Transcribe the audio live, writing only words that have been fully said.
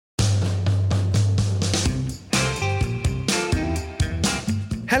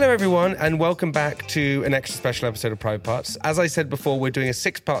Hello everyone and welcome back to an extra special episode of Private Parts. As I said before, we're doing a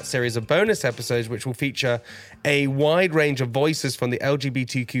 6-part series of bonus episodes which will feature a wide range of voices from the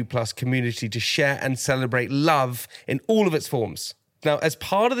LGBTQ+ community to share and celebrate love in all of its forms. Now, as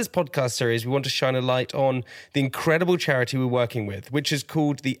part of this podcast series, we want to shine a light on the incredible charity we're working with, which is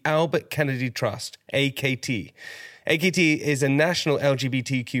called the Albert Kennedy Trust, AKT. AKT is a national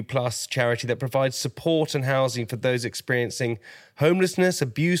LGBTQ+ charity that provides support and housing for those experiencing homelessness,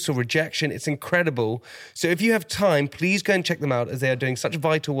 abuse, or rejection. It's incredible. So if you have time, please go and check them out as they are doing such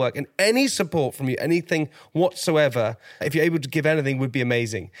vital work. And any support from you, anything whatsoever, if you're able to give anything, would be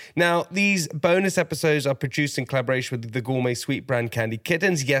amazing. Now, these bonus episodes are produced in collaboration with the gourmet sweet brand Candy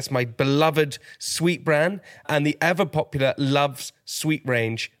Kittens. Yes, my beloved sweet brand, and the ever-popular Love's Sweet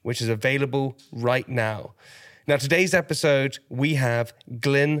range, which is available right now. Now, today's episode, we have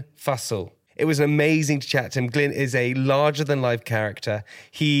Glyn Fussell. It was amazing to chat to him. Glyn is a larger-than-life character.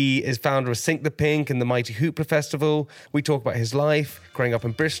 He is founder of Sink the Pink and the Mighty Hoopla Festival. We talk about his life, growing up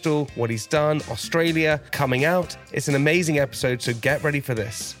in Bristol, what he's done, Australia, coming out. It's an amazing episode, so get ready for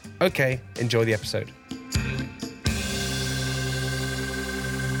this. Okay, enjoy the episode.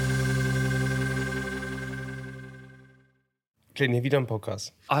 Glyn, have you done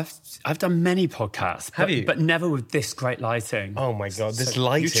podcasts? I've done many podcasts. Have you? But never with this great lighting. Oh my God, this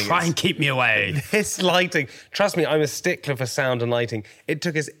lighting. You try and keep me away. This lighting. Trust me, I'm a stickler for sound and lighting. It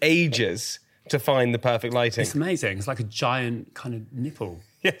took us ages to find the perfect lighting. It's amazing. It's like a giant kind of nipple.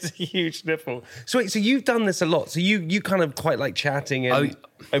 Yeah, it's a huge nipple. So wait, so you've done this a lot. So you kind of quite like chatting and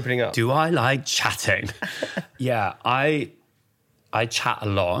opening up. Do I like chatting? Yeah, I chat a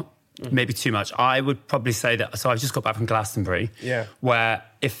lot. Maybe too much. I would probably say that. So I just got back from Glastonbury, where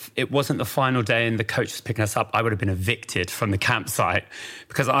if it wasn't the final day and the coach was picking us up, I would have been evicted from the campsite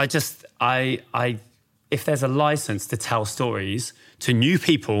because I if there's a license to tell stories to new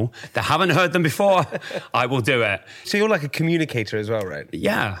people that haven't heard them before, I will do it. So you're like a communicator as well, right?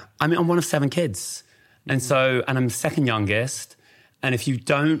 Yeah. I mean, I'm one of 7 kids. And I'm the second youngest. And if you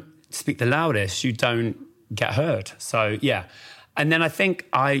don't speak the loudest, you don't get heard. So, yeah. And then I think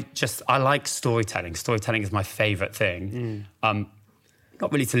I like storytelling. Storytelling is my favourite thing.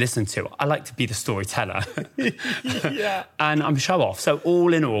 Not really to listen to. I like to be the storyteller. Yeah. And I'm show off. So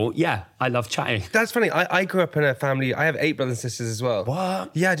all in all, yeah, I love chatting. That's funny. I grew up in a family. I have 8 brothers and sisters as well.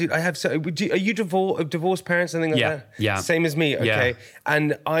 What? Yeah, dude. I have. So, are you divorced parents? Anything like that? Yeah. Same as me. Okay. Yeah.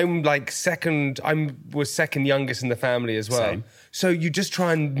 And I'm like second. Was second youngest in the family as well. Same. So you just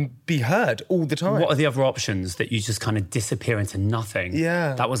try and be heard all the time. What are the other options that you just kind of disappear into nothing?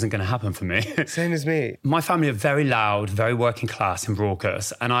 Yeah. That wasn't going to happen for me. Same as me. My family are very loud, very working class and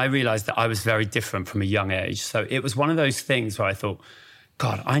raucous. And I realised that I was very different from a young age. So it was one of those things where I thought,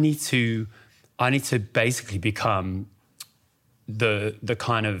 God, I need to basically become the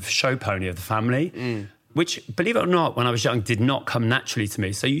kind of show pony of the family, which, believe it or not, when I was young, did not come naturally to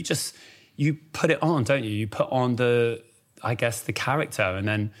me. So you put it on, don't you? You put on the character, and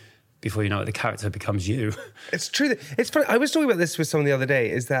then before you know it, the character becomes you. It's true. It's funny. I was talking about this with someone the other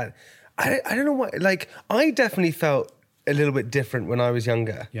day, is that I don't know what, like, I definitely felt a little bit different when I was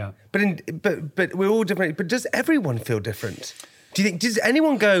younger. Yeah. But we're all different. But does everyone feel different? Do you think, does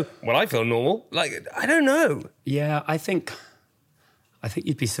anyone go, well, I feel normal? Like, I don't know. Yeah, I think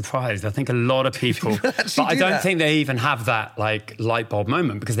you'd be surprised. I think a lot of people, but I don't think they even have that like light bulb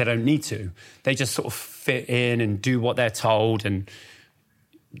moment because they don't need to. They just sort of fit in and do what they're told and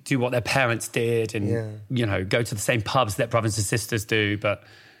do what their parents did and, go to the same pubs that brothers and sisters do. But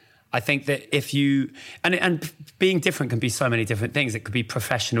I think that if you, and being different can be so many different things. It could be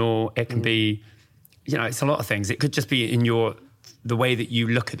professional. It can be, it's a lot of things. It could just be in the way that you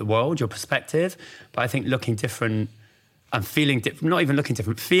look at the world, your perspective. But I think looking different and feeling different, not even looking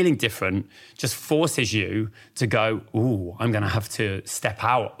different, feeling different just forces you to go, ooh, I'm going to have to step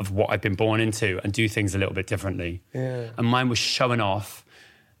out of what I've been born into and do things a little bit differently. Yeah. And mine was showing off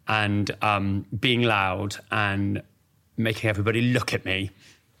and being loud and making everybody look at me.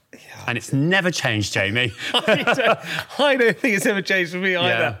 Yeah. And it's never changed, Jamie. I don't think it's ever changed for me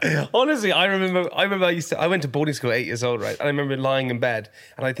either. Yeah. Honestly, I remember I went to boarding school at 8 years old, right? And I remember lying in bed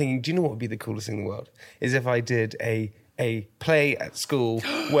and I thinking, do you know what would be the coolest thing in the world? Is if I did a play at school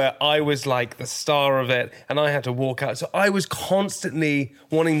where I was like the star of it and I had to walk out. So I was constantly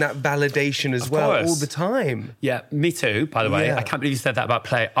wanting that validation as well all the time. Yeah, me too, by the way. Yeah. I can't believe you said that about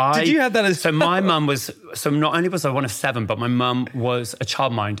play. Did you have that as So my mum was, so not only was I one of 7, but my mum was a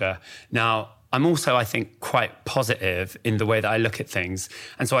childminder. Now, I'm also, I think, quite positive in the way that I look at things.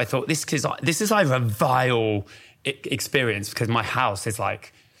 And so I thought, this is either a vile experience because my house is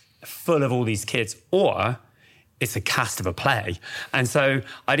like full of all these kids, or it's a cast of a play. And so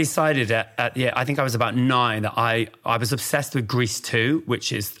I decided I think I was about 9, that I was obsessed with Grease 2,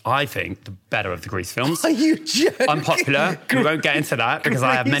 which is, I think, the better of the Grease films. Are you joking? Unpopular. We won't get into that because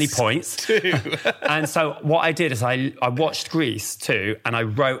I have many points. And so what I did is I watched Grease 2 and I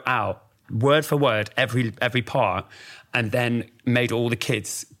wrote out word for word every part, and then made all the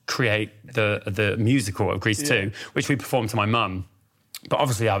kids create the musical of Grease 2, which we performed to my mum. But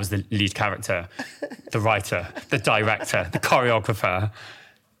obviously I was the lead character, the writer, the director, the choreographer.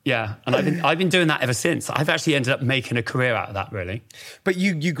 Yeah, and I've been doing that ever since. I've actually ended up making a career out of that, really. But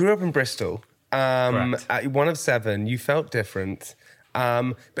you grew up in Bristol, one of 7. You felt different.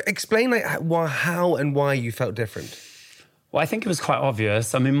 But explain how and why you felt different. Well, I think it was quite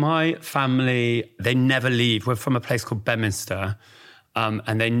obvious. I mean, my family, they never leave. We're from a place called Bedminster,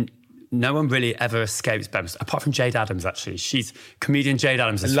 and no one really ever escapes Bedminster, apart from Jade Adams, actually. Comedian Jade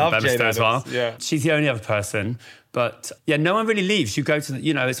Adams is from Bedminster as well. Yeah. She's the only other person. But yeah, no one really leaves. You go to,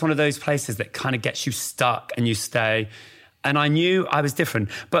 it's one of those places that kind of gets you stuck and you stay. And I knew I was different.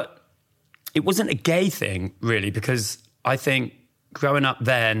 But it wasn't a gay thing, really, because I think growing up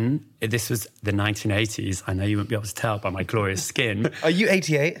then, this was the 1980s. I know you won't be able to tell by my glorious skin. Are you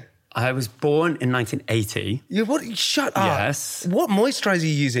 88? I was born in 1980. Shut up. Yes. What moisturiser are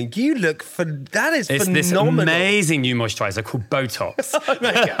you using? You look that is it's phenomenal. This amazing new moisturiser called Botox. Oh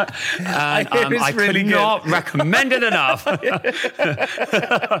my God. And I really could not recommend it enough.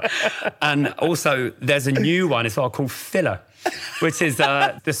 And also, there's a new one as well called Filler, which is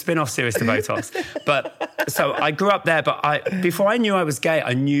the spin-off series to Botox. But so I grew up there, but before I knew I was gay,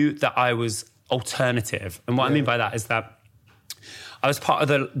 I knew that I was alternative. And what I mean by that is that I was part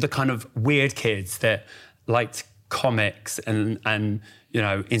of the kind of weird kids that liked comics and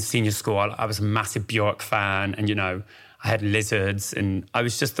in senior school, I was a massive Bjork fan, and, I had lizards, and I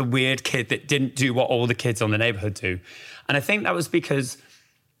was just the weird kid that didn't do what all the kids on the neighborhood do. And I think that was because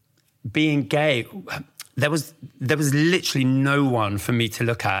being gay, there was literally no one for me to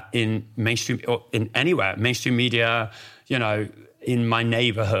look at in mainstream, or in anywhere, mainstream media, in my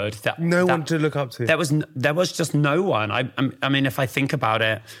neighborhood. No one to look up to. There was just no one. I mean, if I think about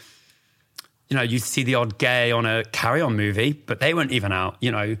it, you'd see the odd gay on a Carry On movie, but they weren't even out.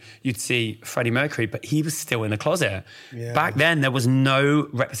 You'd see Freddie Mercury, but he was still in the closet. Yeah. Back then, there was no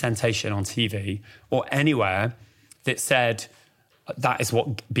representation on TV or anywhere that said that is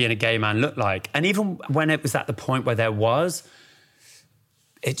what being a gay man looked like. And even when it was at the point where there was,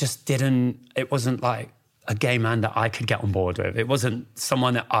 it wasn't like a gay man that I could get on board with. It wasn't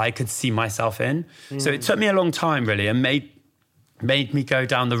someone that I could see myself in. So it took me a long time, really, and made me go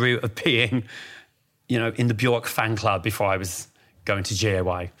down the route of being, in the Bjork fan club before I was going to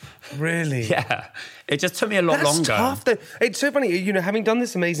GAY. Really? Yeah. It just took me a lot longer. That's tough, though. It's so funny, having done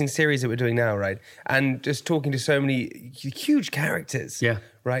this amazing series that we're doing now, right? And just talking to so many huge characters. Yeah.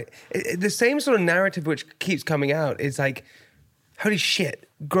 Right? The same sort of narrative which keeps coming out is like, holy shit,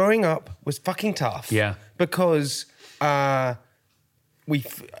 growing up was fucking tough. Yeah. Because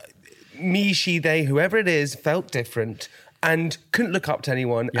me, she, they, whoever it is, felt different and couldn't look up to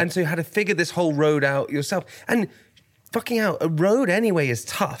anyone. Yeah. And so you had to figure this whole road out yourself. And fucking out, a road anyway is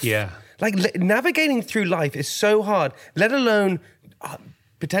tough. Yeah. Like navigating through life is so hard, let alone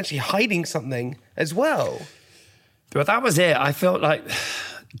potentially hiding something as well. But that was it. I felt like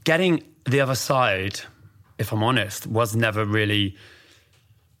getting the other side, if I'm honest, was never really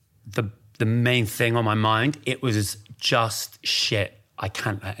the main thing on my mind. It was just shit. I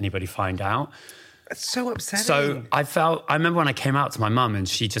can't let anybody find out. It's so upsetting. So I remember when I came out to my mum and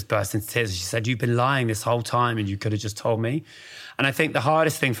she just burst into tears. She said, "You've been lying this whole time and you could have just told me." And I think the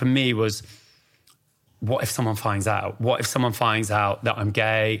hardest thing for me was, what if someone finds out? What if someone finds out that I'm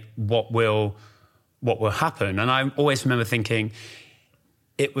gay? What will happen? And I always remember thinking,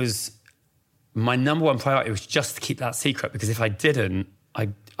 it was my number one priority was just to keep that secret, because if I didn't,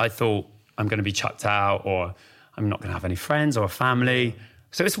 I thought I'm going to be chucked out, or I'm not going to have any friends or a family.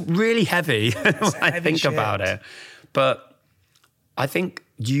 So it's really heavy when I think about it. But I think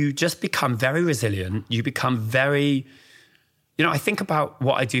you just become very resilient. You become very, I think about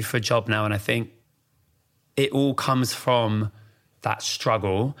what I do for a job now, and I think it all comes from that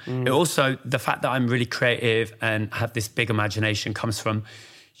struggle. It also, the fact that I'm really creative and have this big imagination comes from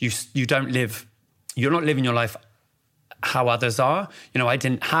you're not living your life how others are. I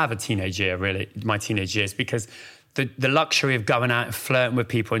didn't have a teenage year, really, my teenage years, because the luxury of going out and flirting with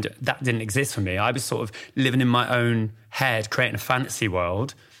people, and that didn't exist for me. I was sort of living in my own head, creating a fantasy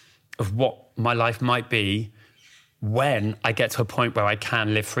world of what my life might be when I get to a point where I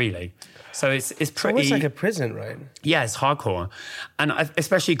can live freely. So it's pretty... Almost like a prison, right? Yeah, it's hardcore. And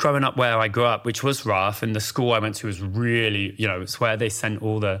especially growing up where I grew up, which was rough, and the school I went to was really, it's where they sent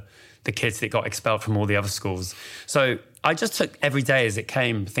all the kids that got expelled from all the other schools. So I just took every day as it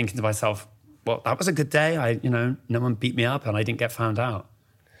came, thinking to myself, well, that was a good day. No one beat me up and I didn't get found out.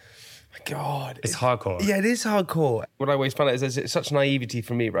 My God. It's hardcore. Yeah, it is hardcore. What I always find out is there's such naivety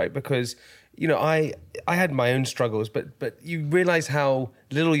for me, right? Because, I had my own struggles, but you realise how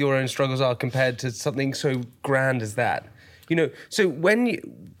little your own struggles are compared to something so grand as that. So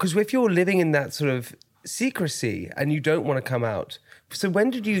because if you're living in that sort of secrecy and you don't want to come out, so when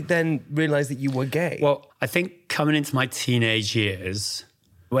did you then realise that you were gay? Well, I think coming into my teenage years,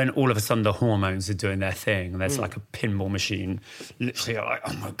 when all of a sudden the hormones are doing their thing, and there's like a pinball machine, literally you're like,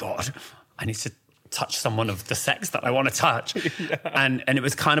 oh my God, I need to touch someone of the sex that I want to touch. Yeah. And it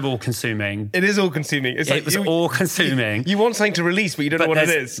was kind of all consuming. It is all consuming. It was all consuming. You want something to release, but you don't know what it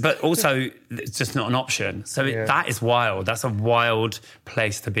is. But also, it's just not an option. So that is wild. That's a wild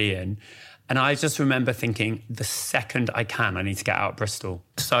place to be in. And I just remember thinking, the second I can, I need to get out of Bristol.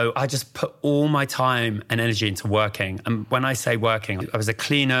 So I just put all my time and energy into working. And when I say working, I was a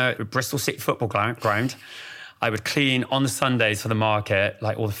cleaner at Bristol City Football Ground. I would clean on the Sundays for the market,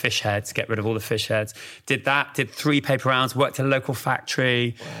 like all the fish heads, get rid of all the fish heads. Did 3 paper rounds, worked in a local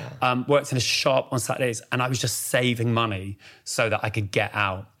factory, worked in a shop on Saturdays. And I was just saving money so that I could get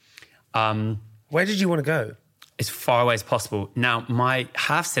out. Where did you want to go? As far away as possible. Now, my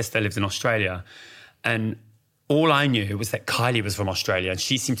half-sister lives in Australia, and all I knew was that Kylie was from Australia, and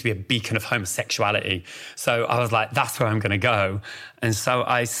she seemed to be a beacon of homosexuality. So I was like, that's where I'm going to go. And so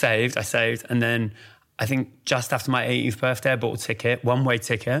I saved, and then I think just after my 18th birthday, I bought a ticket, one-way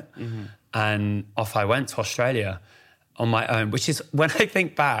ticket, and off I went to Australia on my own, which is, when I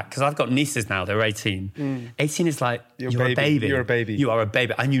think back, because I've got nieces now, they're 18. 18 is like, you're a baby. You're a baby. You are a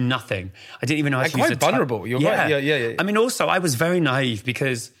baby. I knew nothing. I didn't even know how to use quite vulnerable. You're yeah. Right. Yeah. I mean, also, I was very naive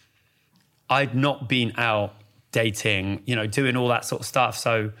because I'd not been out dating, doing all that sort of stuff.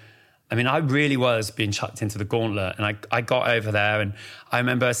 So, I mean, I really was being chucked into the gauntlet. And I got over there, and I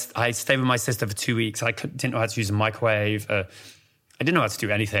remember I stayed with my sister for 2 weeks. I didn't know how to use a microwave. I didn't know how to do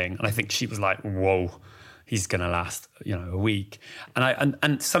anything. And I think she was like, whoa, he's going to last, a week.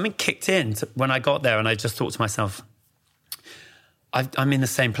 And something kicked in when I got there, and I just thought to myself, I'm in the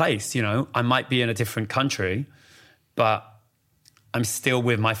same place, I might be in a different country, but I'm still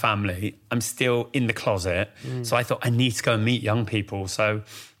with my family. I'm still in the closet. So I thought, I need to go and meet young people. So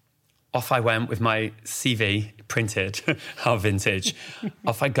off I went with my CV printed, how vintage.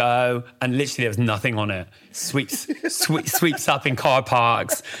 Off I go, and literally there was nothing on it. Sweeps up in car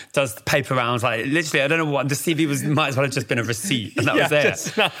parks, does paper rounds. Like literally, I don't know what the CV was. Might as well have just been a receipt, and that was it.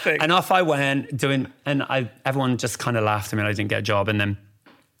 Just nothing. And off I went doing, and everyone just kind of laughed at me. And I didn't get a job, and then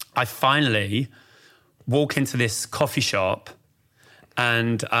I finally walk into this coffee shop,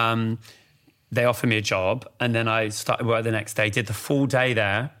 and they offered me a job, and then I started work the next day, did the full day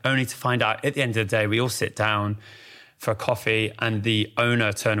there, only to find out at the end of the day, we all sit down for a coffee, and the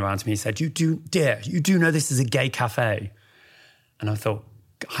owner turned around to me and said, you do know this is a gay cafe? And I thought,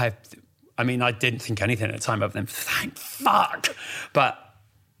 I didn't think anything at the time other than, thank fuck. But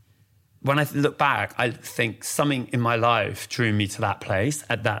when I look back, I think something in my life drew me to that place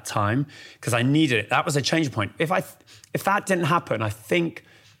at that time, because I needed it. That was a change point. If that didn't happen, I think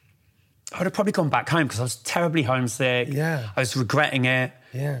I would have probably gone back home, because I was terribly homesick. Yeah. I was regretting it.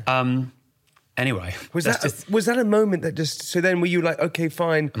 Yeah. Anyway. Was that a moment that just... So then were you like, okay,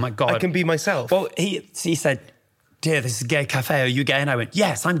 fine. Oh my God. I can be myself. Well, he said, dear, this is a gay cafe. Are you gay? And I went,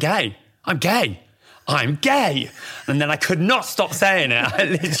 yes, I'm gay. I'm gay. I'm gay. And then I could not stop saying it. I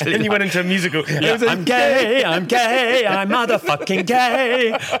literally... And you went into a musical. Yeah, I'm gay, I'm motherfucking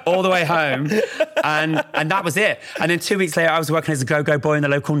gay, all the way home. And that was it. And then 2 weeks later, I was working as a go-go boy in the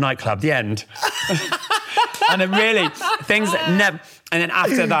local nightclub, the end. And then really, things that never... And then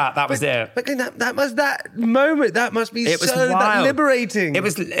after that was it. But that moment, that must be so liberating. It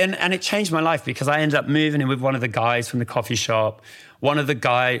was, and it changed my life, because I ended up moving in with one of the guys from the coffee shop. The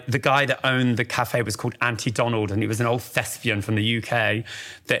guy that owned the cafe was called Auntie Donald, and he was an old thespian from the UK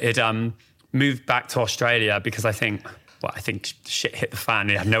that had moved back to Australia because I think shit hit the fan.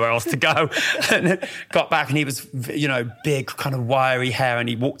 He had nowhere else to go. And then got back, and he was, big, kind of wiry hair, and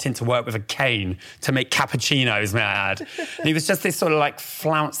he walked into work with a cane to make cappuccinos, may I add. And he was just this sort of like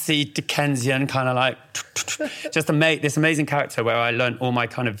flouncy Dickensian kind of like, just this amazing character where I learned all my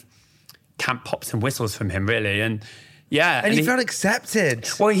kind of camp pops and whistles from him, really. And yeah. And he felt accepted.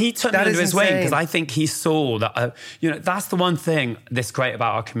 Well, he took me under his wing, because insane. I think he saw that, that's the one thing that's great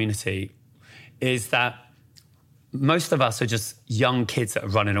about our community, is that most of us are just young kids that are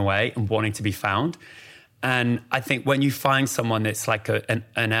running away and wanting to be found. And I think when you find someone that's like an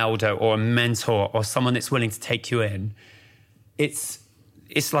elder or a mentor or someone that's willing to take you in, it's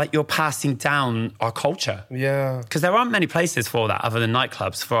like you're passing down our culture. Yeah. Because there aren't many places for that other than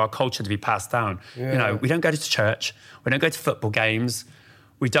nightclubs for our culture to be passed down. Yeah. You know, we don't go to church. We don't go to football games.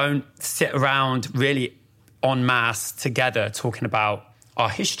 We don't sit around really en masse together talking about our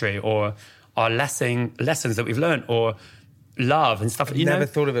history or our lessons that we've learned or love and stuff. You never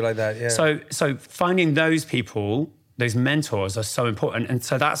thought of it like that, yeah. So finding those people, those mentors are so important. And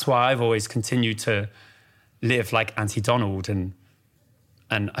so that's why I've always continued to live like Auntie Donald. And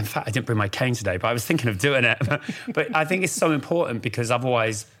in fact, I didn't bring my cane today, but I was thinking of doing it. But I think it's so important because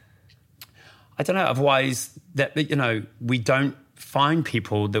otherwise, that, you know, we don't find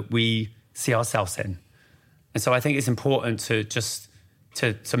people that we see ourselves in. And so I think it's important to just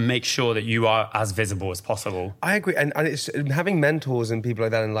to make sure that you are as visible as possible. I agree. And it's having mentors and people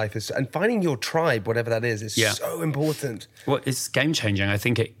like that in life and finding your tribe, whatever that is so important. Well, it's game changing. I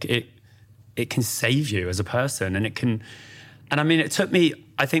think it can save you as a person, and it can. And I mean, it took me.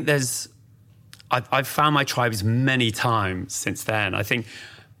 I think I've found my tribes many times since then. I think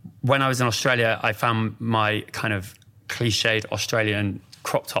when I was in Australia, I found my kind of cliched Australian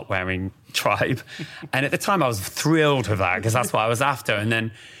crop top wearing tribe. And at the time I was thrilled with that because that's what I was after. And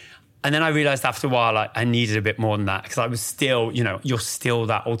then I realized after a while I needed a bit more than that because I was still, you know, you're still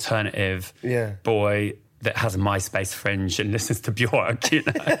that alternative boy that has a MySpace fringe and listens to Bjork, you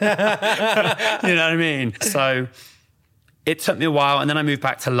know? You know what I mean? So it took me a while, and then I moved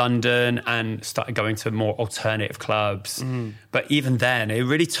back to London and started going to more alternative clubs. But even then, it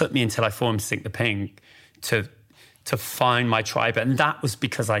really took me until I formed Sink the Pink to find my tribe. And that was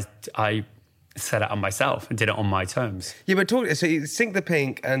because I set it on myself and did it on my terms. Yeah, but so you Sink the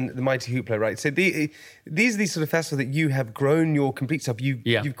Pink and the Mighty Hoopla, right? So these are these sort of festivals that you have grown your complete self.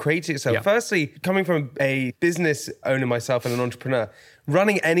 You've created yourself. Yeah. Firstly, coming from a business owner myself and an entrepreneur,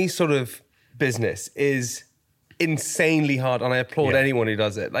 running any sort of business is insanely hard, and I applaud anyone who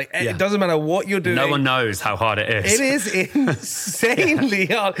does it. Like, it doesn't matter what you're doing. No one knows how hard it is. It is insanely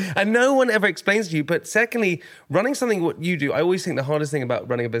hard, and no one ever explains to you. But secondly, running something what you do, I always think the hardest thing about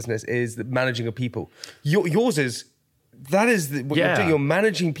running a business is the managing of people. Yours is, what you're doing, you're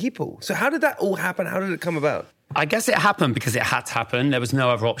managing people. So how did that all happen? How did it come about? I guess it happened because it had to happen. There was no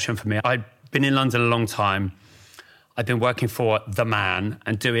other option for me. I'd been in London a long time. I've been working for the man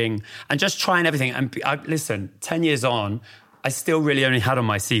and just trying everything. And listen, 10 years on, I still really only had on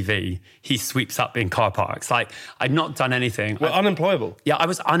my CV, he sweeps up in car parks. Like, I'd not done anything. Well, unemployable. Yeah, I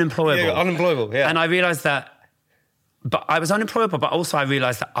was unemployable. Yeah, unemployable, yeah. And I realised that, but I was unemployable, but also I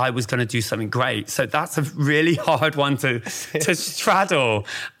realised that I was going to do something great. So that's a really hard one to straddle.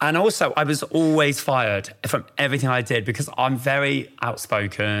 And also, I was always fired from everything I did because I'm very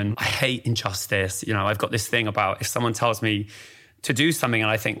outspoken. I hate injustice. You know, I've got this thing about if someone tells me to do something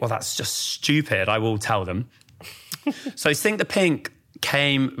and I think, well, that's just stupid, I will tell them. So Sink the Pink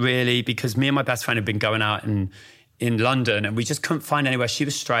came really because me and my best friend had been going out in London and we just couldn't find anywhere. She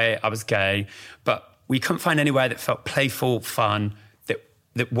was straight, I was gay, but we couldn't find anywhere that felt playful, fun,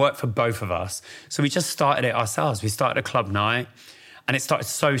 that worked for both of us. So we just started it ourselves. We started a club night and it started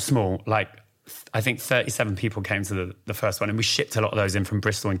so small. Like, I think 37 people came to the first one and we shipped a lot of those in from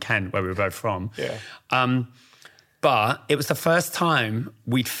Bristol and Kent, where we were both from. Yeah. But it was the first time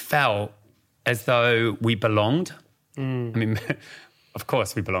we felt as though we belonged. I mean, of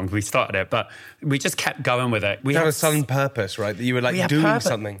course we belonged. We started it, but we just kept going with it. We had a sudden purpose, right? That you were like doing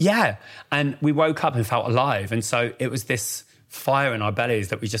something. Yeah. And we woke up and felt alive. And so it was this fire in our bellies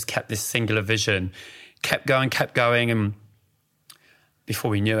that we just kept this singular vision, kept going. And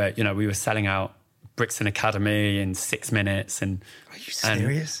before we knew it, you know, we were selling out Brixton Academy in 6 minutes. And are you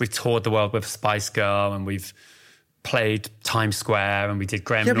serious? And we toured the world with Spice Girl and we've played Times Square and we did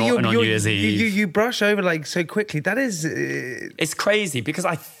Graham Norton on New Year's Eve. You brush over like so quickly. That is... It's crazy because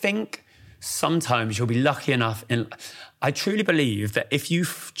I think sometimes you'll be lucky enough. I truly believe that if you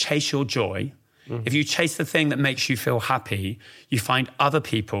chase your joy, if you chase the thing that makes you feel happy, you find other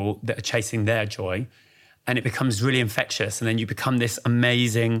people that are chasing their joy and it becomes really infectious. And then you become this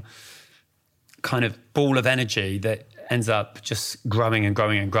amazing kind of ball of energy that ends up just growing and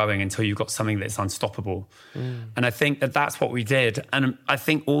growing and growing until you've got something that's unstoppable. And I think that that's what we did. And I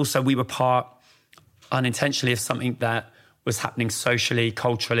think also we were part unintentionally of something that was happening socially,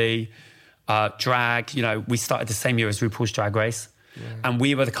 culturally, drag. You know, we started the same year as RuPaul's Drag Race. Yeah. And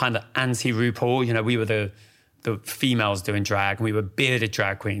we were the kind of anti-RuPaul. You know, we were the females doing drag and we were bearded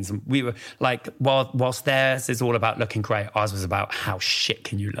drag queens. And we were like, whilst theirs is all about looking great, ours was about how shit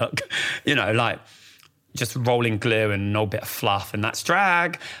can you look? You know, like just rolling glue and an old bit of fluff, and that's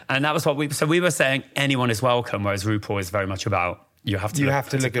drag. And that was what we were saying anyone is welcome, whereas RuPaul is very much about you have to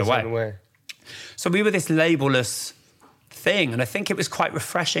look a certain way. So we were this labelless thing, and I think it was quite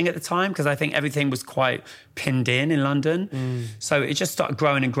refreshing at the time because I think everything was quite pinned in London. So it just started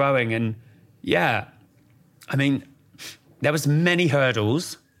growing and growing, and yeah, I mean, there was many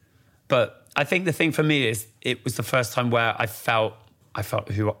hurdles, but I think the thing for me is it was the first time where I felt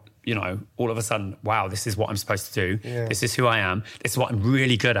who, you know, all of a sudden, wow, this is what I'm supposed to do. Yeah. This is who I am. This is what I'm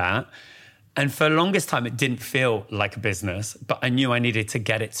really good at. And for the longest time, it didn't feel like a business, but I knew I needed to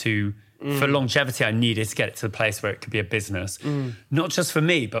get it to, for longevity, I needed to get it to the place where it could be a business. Not just for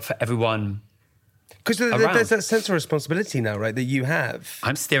me, but for everyone. Because there's that sense of responsibility now, right, that you have.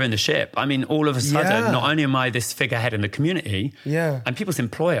 I'm steering the ship. I mean, all of a sudden, not only am I this figurehead in the community, I'm people's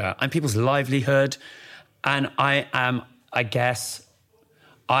employer, I'm people's livelihood, and I am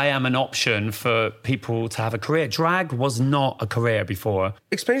an option for people to have a career. Drag was not a career before.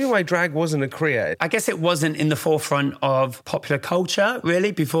 Explain to me why drag wasn't a career. I guess it wasn't in the forefront of popular culture,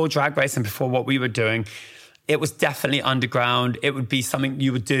 really, before Drag Race and before what we were doing. It was definitely underground. It would be something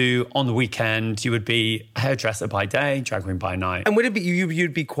you would do on the weekend. You would be a hairdresser by day, drag queen by night. And would it be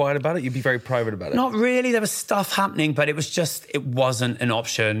you'd be quiet about it? You'd be very private about it? Not really. There was stuff happening, but it wasn't an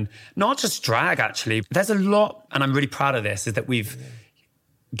option. Not just drag, actually. There's a lot, and I'm really proud of this, is that we've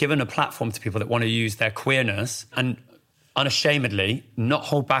given a platform to people that want to use their queerness and unashamedly not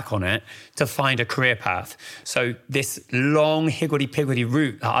hold back on it to find a career path. So this long higgledy-piggledy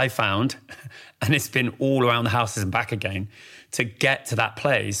route that I found, and it's been all around the houses and back again, to get to that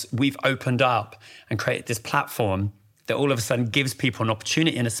place, we've opened up and created this platform that all of a sudden gives people an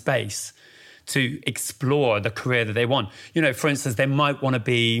opportunity in a space to explore the career that they want. You know, for instance, they might want to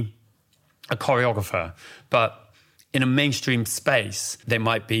be a choreographer, but in a mainstream space, they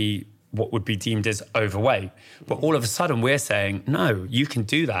might be what would be deemed as overweight. But all of a sudden, we're saying, no, you can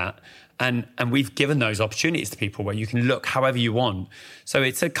do that. And we've given those opportunities to people where you can look however you want. So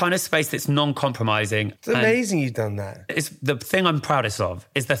it's a kind of space that's non-compromising. It's amazing you've done that. It's the thing I'm proudest of,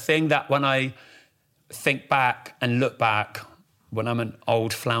 is the thing that when I think back and look back, when I'm an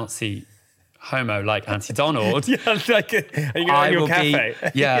old flouncy homo like Auntie Donald, I will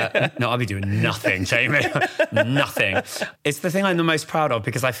cafe. No, I'll be doing nothing, Jamie. Nothing. It's the thing I'm the most proud of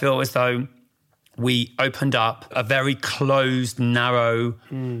because I feel as though we opened up a very closed, narrow,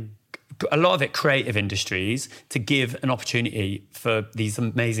 a lot of it creative industries, to give an opportunity for these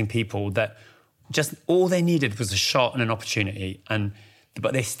amazing people that just all they needed was a shot and an opportunity,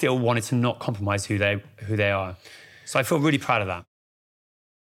 but they still wanted to not compromise who they are. So I feel really proud of that.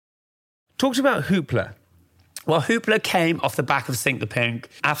 Talked about Hoopla. Well, Hoopla came off the back of Sink the Pink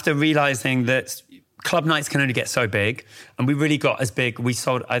after realising that club nights can only get so big. And we really got as big. We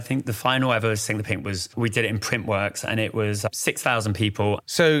sold, I think the final ever Sink the Pink we did it in Printworks, and it was 6,000 people.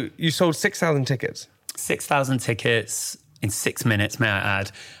 So you sold 6,000 tickets? 6,000 tickets in 6 minutes, may I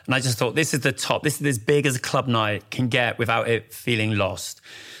add. And I just thought, this is the top. This is as big as a club night can get without it feeling lost.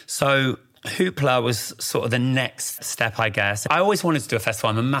 So Hoopla was sort of the next step, I guess. I always wanted to do a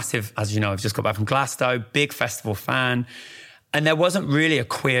festival. I'm a massive, as you know, I've just got back from Glasgow, big festival fan. And there wasn't really a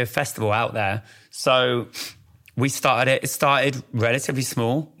queer festival out there. So we started it. It started relatively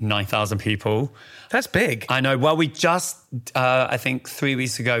small, 9,000 people. That's big. I know. Well, we just, I think 3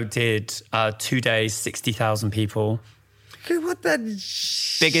 weeks ago, did 2 days, 60,000 people. What the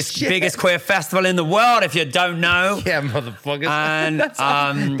biggest queer festival in the world, if you don't know. Yeah, motherfuckers.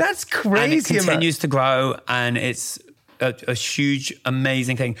 And that's crazy. And it continues to grow, and it's a huge,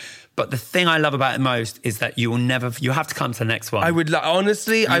 amazing thing. But the thing I love about it most is that you have to come to the next one. I would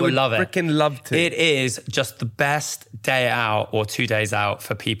honestly, I would freaking love to. It is just the best day out or 2 days out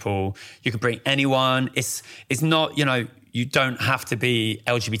for people. You can bring anyone. It's not, you don't have to be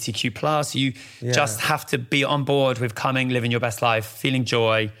LGBTQ+. You just have to be on board with coming, living your best life, feeling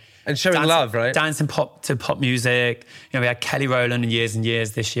joy. And showing love, right? Dancing to pop music. We had Kelly Rowland and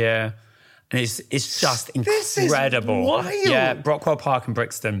Years this year. And it's just incredible. This is wild. Yeah, Brockwell Park in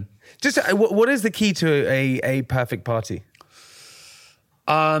Brixton. Just what is the key to a perfect party?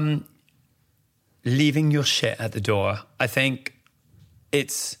 Leaving your shit at the door. I think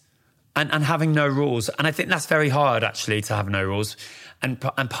it's... And having no rules. And I think that's very hard, actually, to have no rules. And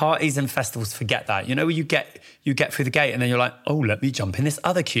parties and festivals forget that. Where you get through the gate and then you're like, oh, let me jump in this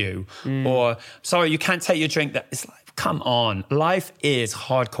other queue. Or, sorry, you can't take your drink. It's like, come on. Life is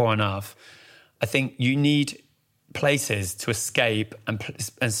hardcore enough. I think you need places to escape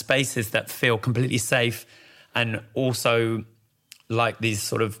and spaces that feel completely safe and also like these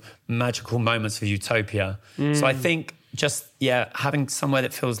sort of magical moments of utopia. So I think... having somewhere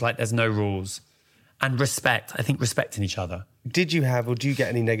that feels like there's no rules and respect. I think respecting each other. Did you have or do you get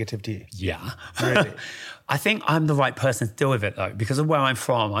any negativity? Yeah. Really? I think I'm the right person to deal with it though, because of where I'm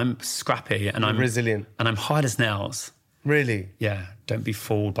from. I'm scrappy and I'm resilient. And I'm hard as nails. Really? Yeah. Don't be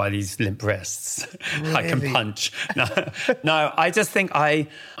fooled by these limp wrists. Really? I can punch. No, I just think I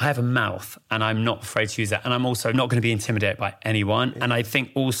have a mouth and I'm not afraid to use it. And I'm also not going to be intimidated by anyone. And I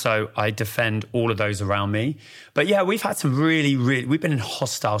think also I defend all of those around me. But yeah, we've had some we've been in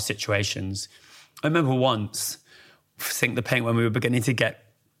hostile situations. I remember once, Sink the Pink, when we were beginning to get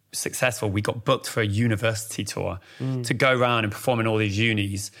successful, we got booked for a university tour to go around and perform in all these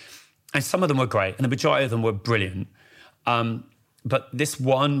unis. And some of them were great and the majority of them were brilliant. But this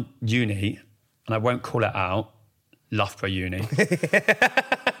one uni, and I won't call it out, Loughborough Uni.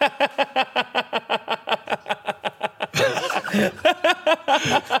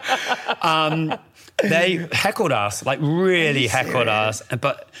 They heckled us, like really heckled us.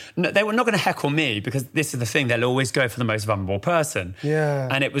 But no, they were not going to heckle me because this is the thing, they'll always go for the most vulnerable person. Yeah.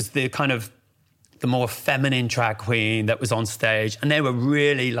 And it was the kind of the more feminine drag queen that was on stage. And they were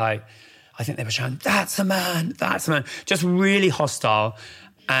really like, I think they were shouting, that's a man, just really hostile.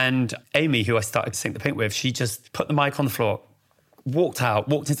 And Amy, who I started to Sink the Pink with, she just put the mic on the floor, walked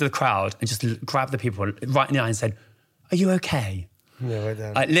into the crowd and just grabbed the people right in the eye and said, are you okay? No, I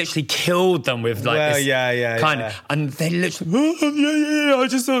don't. I literally killed them with like this kind of, and they literally, I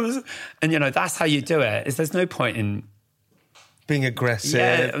just saw this. And that's how you do it, is there's no point in being aggressive.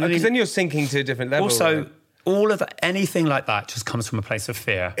 Yeah, because then you're sinking to a different level. Also, right? all of anything like that just comes from a place of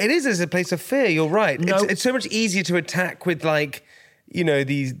fear. It is a place of fear, you're right. No. It's so much easier to attack with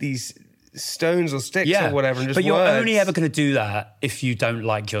these stones or sticks or whatever and just But you're words. only ever going to do that if you don't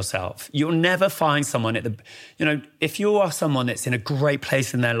like yourself. You'll never find someone if you are someone that's in a great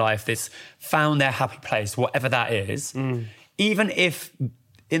place in their life, that's found their happy place, whatever that is, even if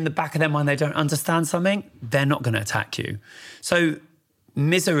in the back of their mind they don't understand something, they're not going to attack you. So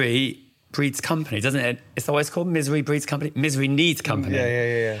misery breeds company, doesn't it? It's always called misery breeds company. Misery needs company.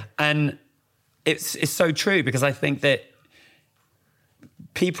 Yeah. And it's so true, because I think that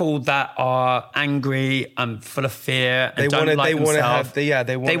people that are angry and full of fear and don't like themselves,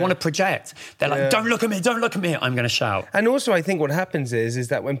 they want to project. They're like, don't look at me, I'm going to shout. And also I think what happens is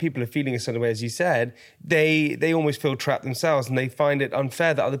that when people are feeling a certain way, as you said, they almost feel trapped themselves and they find it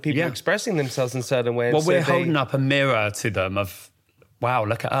unfair that other people are expressing themselves in certain ways. Well, we're holding up a mirror to them of, wow,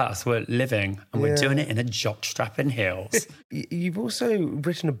 look at us, we're living and we're doing it in a jockstrap in heels. You've also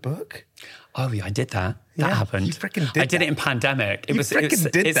written a book? Oh, yeah, I did that. That happened. You freaking did I did it in pandemic.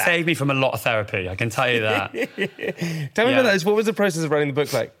 It saved me from a lot of therapy, I can tell you that. Tell me about that. What was the process of writing the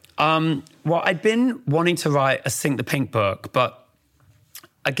book like? Well, I'd been wanting to write a Sink the Pink book, but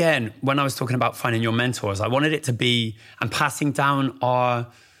again, when I was talking about finding your mentors, I wanted it to be, and passing down our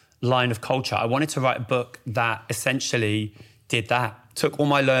line of culture, I wanted to write a book that essentially did that. Took all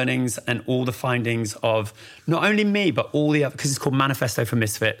my learnings and all the findings of not only me, but all the other, because it's called Manifesto for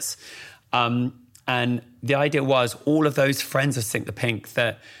Misfits. And the idea was all of those friends of Sink the Pink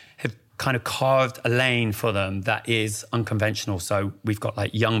that have kind of carved a lane for them that is unconventional. So we've got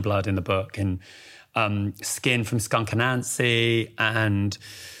like Youngblood in the book, and Skin from Skunk Anansie, and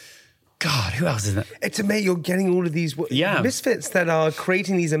God, who else is it? It's amazing. You're getting all of these misfits that are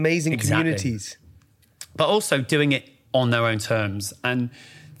creating these amazing communities. But also doing it on their own terms. And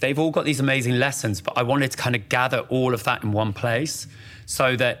they've all got these amazing lessons, but I wanted to kind of gather all of that in one place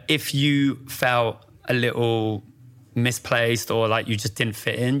so that if you felt a little misplaced or like you just didn't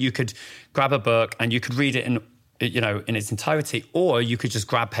fit in, you could grab a book and you could read it in its entirety, or you could just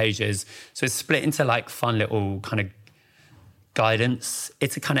grab pages. So it's split into like fun little kind of guidance.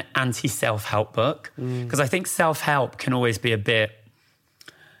 It's a kind of anti-self-help book, because I think self-help can always be a bit,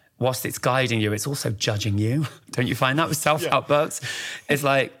 whilst it's guiding you, it's also judging you. Don't you find that with self-help books? It's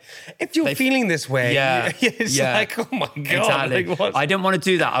like, if you're feeling this way, it's like, oh my God. Exactly. Like, I didn't want to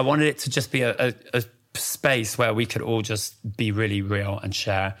do that. I wanted it to just be a space where we could all just be really real and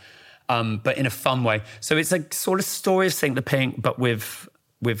share, but in a fun way. So it's a sort of story of Sink the Pink, but with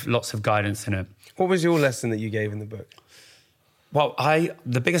lots of guidance in it. What was your lesson that you gave in the book? Well,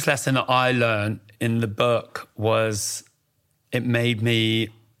 the biggest lesson that I learned in the book was it made me...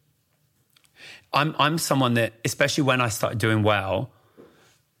 I'm someone that, especially when I started doing well,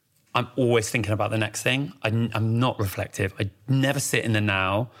 I'm always thinking about the next thing. I'm not reflective. I never sit in the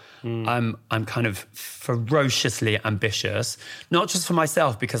now. I'm kind of ferociously ambitious, not just for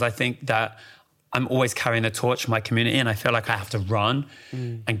myself, because I think that I'm always carrying the torch for my community, and I feel like I have to run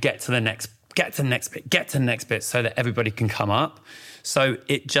and get to the next bit so that everybody can come up. So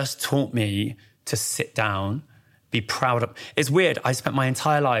it just taught me to sit down be proud of. It's weird. I spent my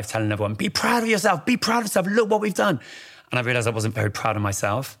entire life telling everyone, be proud of yourself, look what we've done. And I realized I wasn't very proud of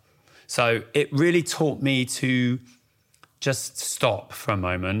myself. So it really taught me to just stop for a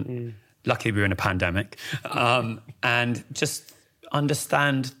moment. Luckily, we were in a pandemic. And just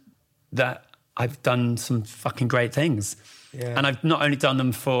understand that I've done some fucking great things. Yeah. And I've not only done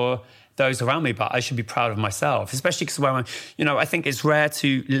them for those around me, but I should be proud of myself, especially because where I'm, I think it's rare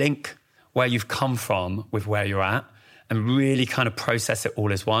to link where you've come from with where you're at and really kind of process it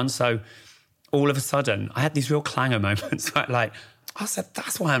all as one. So all of a sudden, I had these real clanger moments where I said,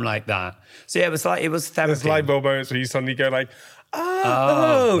 that's why I'm like that. So yeah, it was therapy. There's light bulb moments where you suddenly go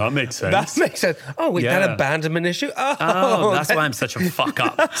that makes sense. That makes sense. Oh, wait, that abandonment issue? That's why I'm such a fuck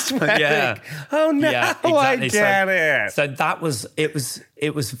up. That's right. Yeah. Oh, no, yeah, exactly. I get it. So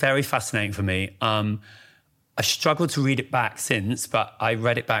it was very fascinating for me. I struggled to read it back since, but I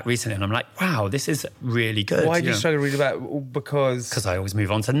read it back recently and I'm like, wow, this is really good. Why did you struggle to read it back? Because I always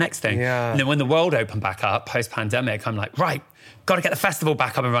move on to the next thing. Yeah. And then when the world opened back up, post-pandemic, I'm like, right, got to get the festival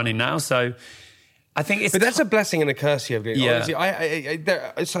back up and running now. So I think it's... But that's a blessing and a curse here. Yeah. Honestly,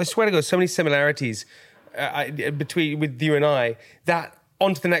 I swear to God, so many similarities with you and I, that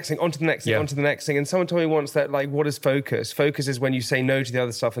onto the next thing, onto the next thing, onto the next thing. And someone told me once that, what is focus? Focus is when you say no to the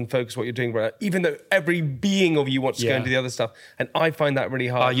other stuff and focus what you're doing, right? Even though every being of you wants to go into the other stuff. And I find that really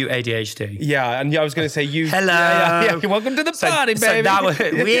hard. Are you ADHD? Yeah, and I was going to say you... Hello! Yeah. Welcome to the party, baby!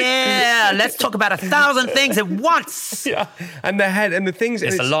 Let's talk about 1,000 things at once! Yeah, and the head, and the things...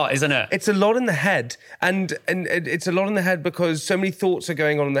 It's a lot, isn't it? It's a lot in the head. And it's a lot in the head because so many thoughts are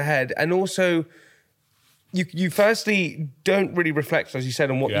going on in the head. And also... You firstly don't really reflect, as you said,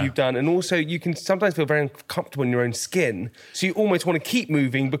 on what you've done. And also you can sometimes feel very uncomfortable in your own skin. So you almost want to keep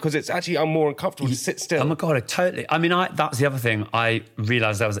moving because it's actually more uncomfortable to sit still. Oh my God, totally. I mean, that's the other thing. I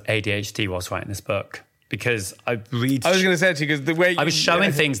realised I was ADHD whilst writing this book because I was going to say it to you because the way... I was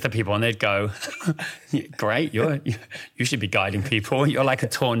showing things to people and they'd go, great, you should be guiding people. You're like a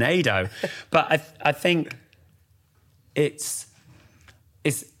tornado. But I think it's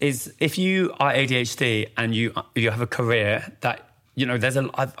if you are ADHD and you have a career that,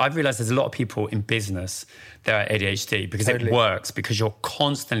 I've realized there's a lot of people in business that are ADHD because it works, because you're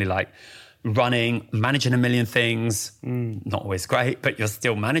constantly running, managing a million things, not always great, but you're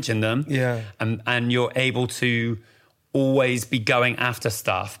still managing them. Yeah. And you're able to always be going after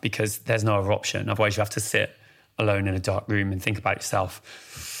stuff because there's no other option. Otherwise you have to sit alone in a dark room and think about yourself.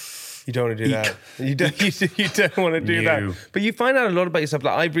 You don't want to do that. You don't want to do that. But you find out a lot about yourself.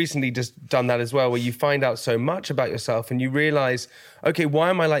 I've recently just done that as well, where you find out so much about yourself and you realise, okay, why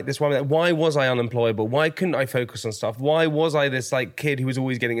am I like this? Why was I unemployable? Why couldn't I focus on stuff? Why was I this kid who was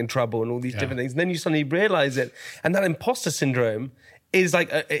always getting in trouble and all these different things? And then you suddenly realise it. And that imposter syndrome is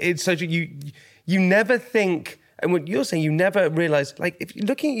it's so you never think, and what you're saying, you never realise, if you're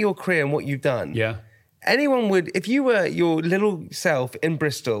looking at your career and what you've done. Yeah. Anyone would, if you were your little self in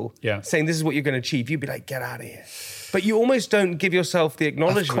Bristol saying this is what you're going to achieve, you'd be like, get out of here. But you almost don't give yourself the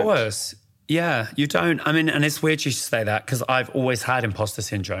acknowledgement. Of course. Yeah, you don't. I mean, and it's weird you should say that because I've always had imposter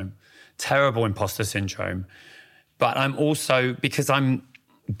syndrome, terrible imposter syndrome. But I'm also, because I'm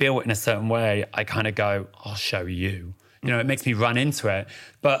built in a certain way, I kind of go, I'll show you. It makes me run into it.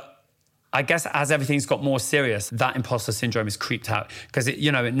 But I guess as everything's got more serious, that imposter syndrome is creeped out because it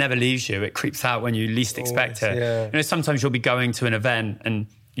never leaves you. It creeps out when you least expect it. Yeah. Sometimes you'll be going to an event and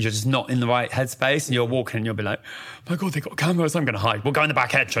you're just not in the right headspace and you're walking and you'll be like, oh my God, they've got cameras, I'm going to hide. We'll go in the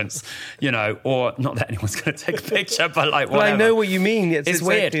back entrance, or not that anyone's going to take a picture, but whatever. Well, I know what you mean. It's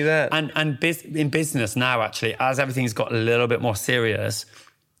exactly weird. That. And in business now, actually, as everything's got a little bit more serious,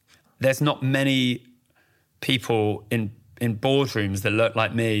 there's not many people in boardrooms that look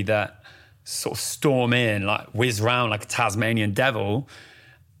like me that sort of storm in, whiz around like a Tasmanian devil.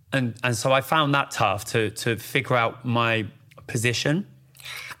 And so I found that tough to figure out my position.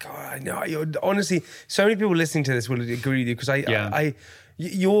 God, I know. Honestly, so many people listening to this will agree with you because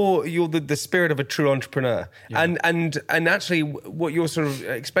you're the spirit of a true entrepreneur. Yeah. And actually what you're sort of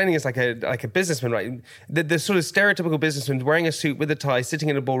explaining is like a businessman, right? The sort of stereotypical businessman wearing a suit with a tie, sitting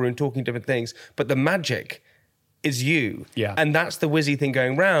in a ballroom, talking different things, but the magic is you. Yeah. And that's the whizzy thing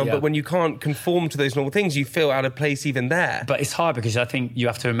going round. Yeah. But when you can't conform to those normal things, you feel out of place even there. But it's hard because I think you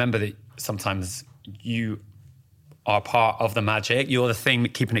have to remember that sometimes you are part of the magic. You're the thing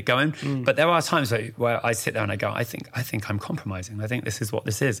keeping it going. But there are times where I sit there and I go, I think I'm compromising. I think this is what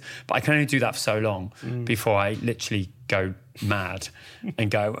this is. But I can only do that for so long before I literally go mad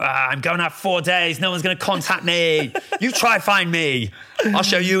and go, I'm going out 4 days. No one's going to contact me. You try find me. I'll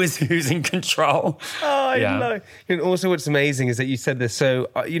show you who's in control. Oh, I know. And also what's amazing is that you said this. So,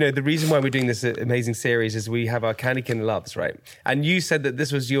 the reason why we're doing this amazing series is we have our Candy Kin Loves, right? And you said that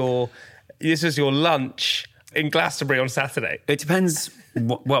this was your lunch in Glastonbury on Saturday. It depends.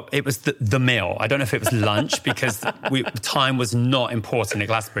 Well, it was the meal. I don't know if it was lunch because time was not important at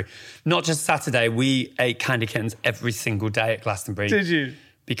Glastonbury. Not just Saturday. We ate candy kittens every single day at Glastonbury. Did you?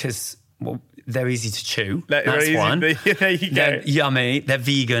 Because they're easy to chew. That's one. There you go. They're yummy. They're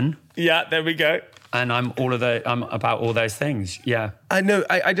vegan. Yeah, there we go. And I'm about all those things. Yeah. I know.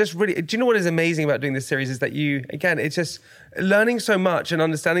 I just really... Do you know what is amazing about doing this series is that it's just learning so much and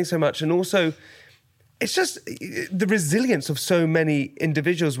understanding so much, and also... It's just the resilience of so many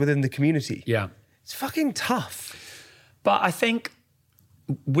individuals within the community. Yeah. It's fucking tough. But I think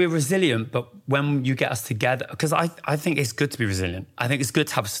we're resilient, but when you get us together, because I think it's good to be resilient. I think it's good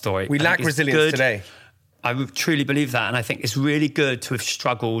to have a story. We lack resilience today. I would truly believe that. And I think it's really good to have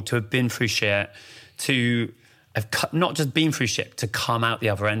struggled, to have been through shit, to have not just been through shit, to come out the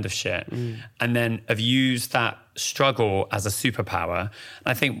other end of shit. And then have used that struggle as a superpower. And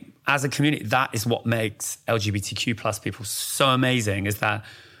I think as a community, that is what makes LGBTQ plus people so amazing, is that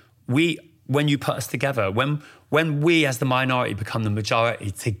when you put us together, when we as the minority become the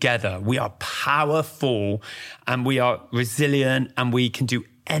majority together, we are powerful and we are resilient and we can do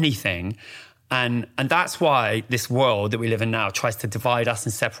anything. And that's why this world that we live in now tries to divide us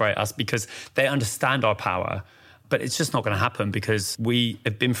and separate us, because they understand our power. But it's just not going to happen, because we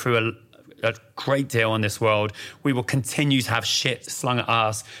have been through a great deal in this world. We will continue to have shit slung at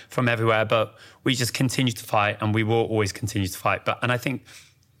us from everywhere, but we just continue to fight, and we will always continue to fight. And I think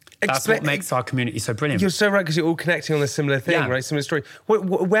that's what makes our community so brilliant. You're so right, because you're all connecting on a similar thing, right? Similar story.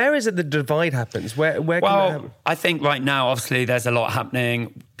 Where is it the divide happens? Where can that happen? I think right now, obviously, there's a lot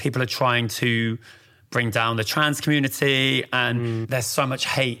happening. People are trying to bring down the trans community, and there's so much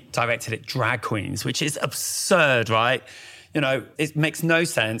hate directed at drag queens, which is absurd, right? It makes no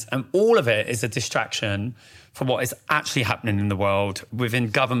sense. And all of it is a distraction from what is actually happening in the world, within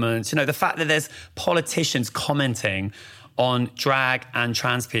governments. The fact that there's politicians commenting on drag and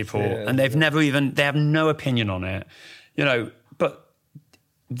trans people, and they have no opinion on it, but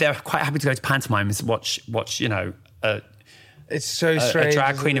they're quite happy to go to pantomimes and watch, it's so strange, a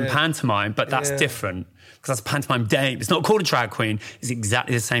drag queen in pantomime, but that's different, because that's a pantomime dame. It's not called a drag queen. It's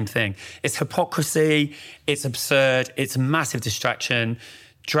exactly the same thing. It's hypocrisy. It's absurd. It's a massive distraction.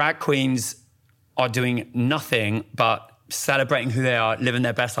 Drag queens are doing nothing but celebrating who they are, living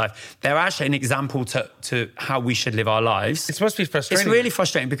their best life. They're actually an example to how we should live our lives. It must be frustrating. It's really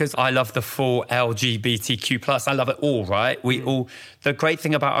frustrating, because I love the full LGBTQ+. I love it all, right? The great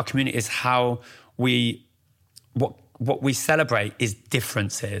thing about our community is how what we celebrate is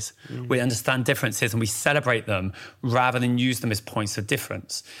differences. We understand differences and we celebrate them rather than use them as points of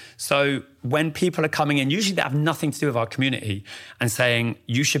difference. So when people are coming in, usually they have nothing to do with our community, and saying,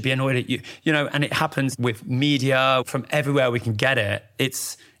 you should be annoyed at you, and it happens with media from everywhere we can get it.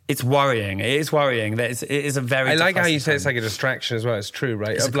 It's worrying. It is worrying. It is a very... I like how you say it's like a distraction as well. It's true,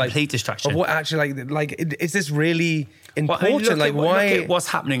 right? It's a complete distraction. Of what actually, is this really important? Look at what's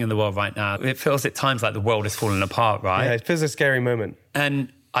happening in the world right now. It feels at times like the world is falling apart, right? Yeah, it feels a scary moment.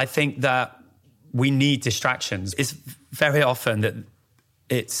 And I think that we need distractions. It's very often that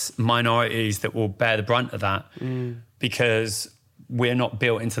it's minorities that will bear the brunt of that, because we're not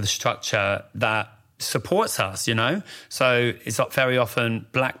built into the structure that supports us, So it's not very often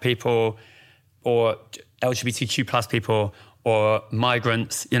black people or LGBTQ plus people or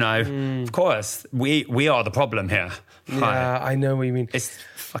migrants, Of course, we are the problem here. Yeah, I know what you mean. It's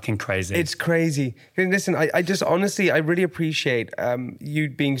fucking crazy. It's crazy. Listen, I just honestly, I really appreciate you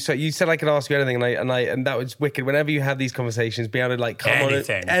being so... You said I could ask you anything, and that was wicked. Whenever you have these conversations, be able to come on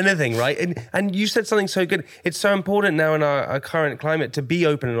anything, right? And you said something so good. It's so important now in our current climate to be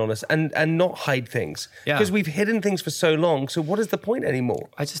open and honest and not hide things. Yeah. Because we've hidden things for so long. So what is the point anymore?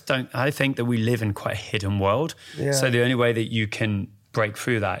 I think that we live in quite a hidden world. Yeah. So the only way that you can break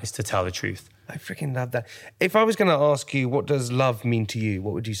through that is to tell the truth. I freaking love that. If I was going to ask you, what does love mean to you?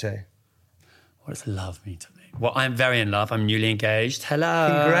 What would you say? What does love mean to me? Well, I'm very in love. I'm newly engaged. Hello.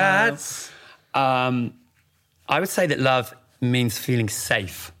 Congrats. I would say that love means feeling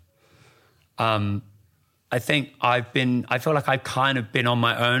safe. I feel like I've kind of been on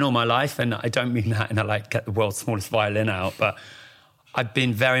my own all my life, and I don't mean that in get the world's smallest violin out, but I've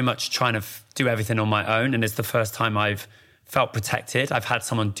been very much trying to do everything on my own, and it's the first time I've felt protected. I've had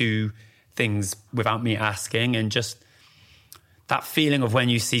someone do things without me asking, and just that feeling of when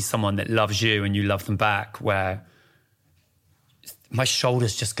you see someone that loves you and you love them back, where my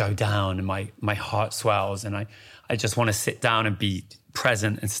shoulders just go down and my heart swells, and I just want to sit down and be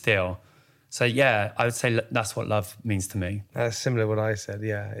present and still. So yeah, I would say that's what love means to me. That's similar to what I said.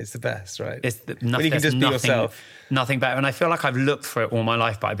 Yeah, it's the best, right? When you can just be yourself. Nothing better. And I feel like I've looked for it all my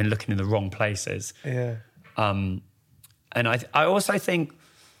life, but I've been looking in the wrong places. Yeah. And I also think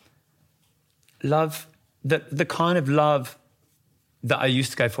love, the kind of love that I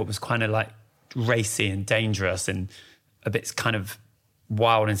used to go for was kind of like racy and dangerous and a bit kind of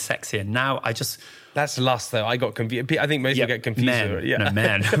wild and sexy. And now I just... That's lust, though. I got confused. I think most people get confused with it. Yeah. No,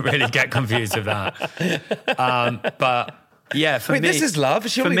 men really get confused with that. But yeah, for me... this is love?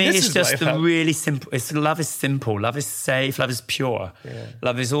 Surely for me, this it's just the love. really simple... Love is simple. Love is safe. Love is pure. Yeah.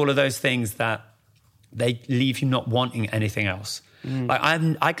 Love is all of those things that they leave you not wanting anything else. Like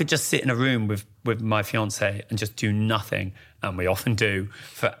I could just sit in a room with my fiance and just do nothing, and we often do,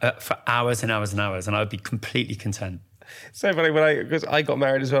 for hours and hours and hours, and I would be completely content. So funny, because I got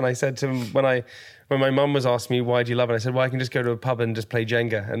married as well, and I said to him, when my mum was asking me, why do you love it? I said, well, I can just go to a pub and just play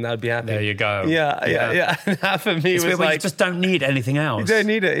Jenga and I'd be happy. There you go. Yeah. That for me it's was like... you just don't need anything else. You don't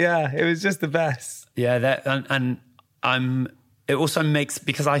need it, yeah. It was just the best. Yeah, it also makes,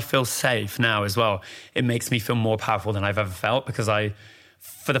 because I feel safe now as well, it makes me feel more powerful than I've ever felt, because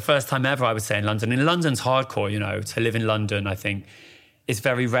for the first time ever, I would say in London, and London's hardcore, to live in London, I think it's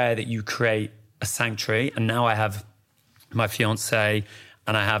very rare that you create a sanctuary. And now I have my fiance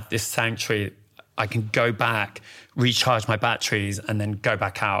and I have this sanctuary. I can go back, recharge my batteries, and then go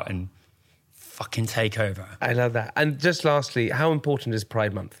back out and fucking take over. I love that. And just lastly, how important is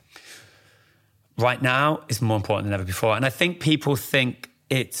Pride Month? Right now, it's more important than ever before. And I think people think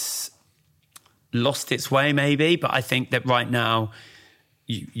it's lost its way, maybe, but I think that right now,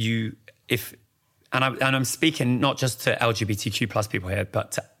 I'm speaking not just to LGBTQ plus people here,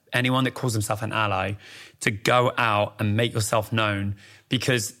 but to anyone that calls themselves an ally, to go out and make yourself known,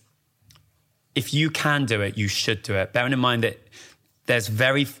 because if you can do it, you should do it. Bearing in mind that there's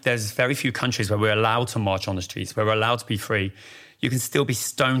very few countries where we're allowed to march on the streets, where we're allowed to be free. You can still be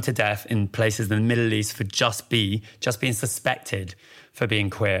stoned to death in places in the Middle East for just being suspected for being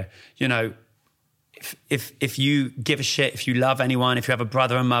queer. If you give a shit, if you love anyone, if you have a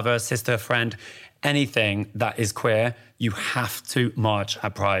brother, a mother, a sister, a friend, anything that is queer, you have to march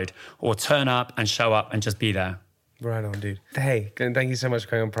at Pride or turn up and show up and just be there. Right on, dude. Hey, Glyn, thank you so much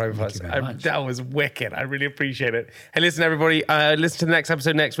for coming on Private Parts. That was wicked. I really appreciate it. Hey, listen, everybody, listen to the next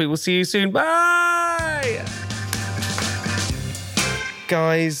episode next week. We'll see you soon. Bye!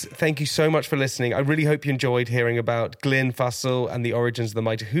 Guys, thank you so much for listening. I really hope you enjoyed hearing about Glyn Fussell and the origins of the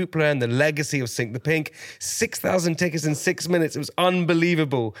Mighty Hoopla and the legacy of Sink the Pink. 6,000 tickets in 6 minutes. It was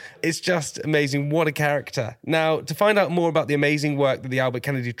unbelievable. It's just amazing. What a character. Now, to find out more about the amazing work that the Albert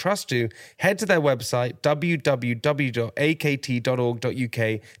Kennedy Trust do, head to their website, www.akt.org.uk.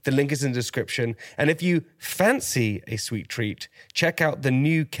 The link is in the description. And if you fancy a sweet treat, check out the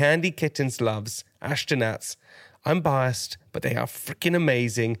new Candy Kittens Loves Ashtonats. I'm biased, but they are freaking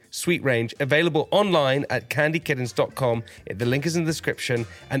amazing. Sweet range. Available online at candykittens.com. The link is in the description.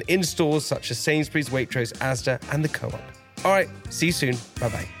 And in stores such as Sainsbury's, Waitrose, Asda, and the Co-op. All right, see you soon.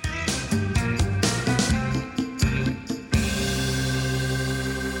 Bye-bye.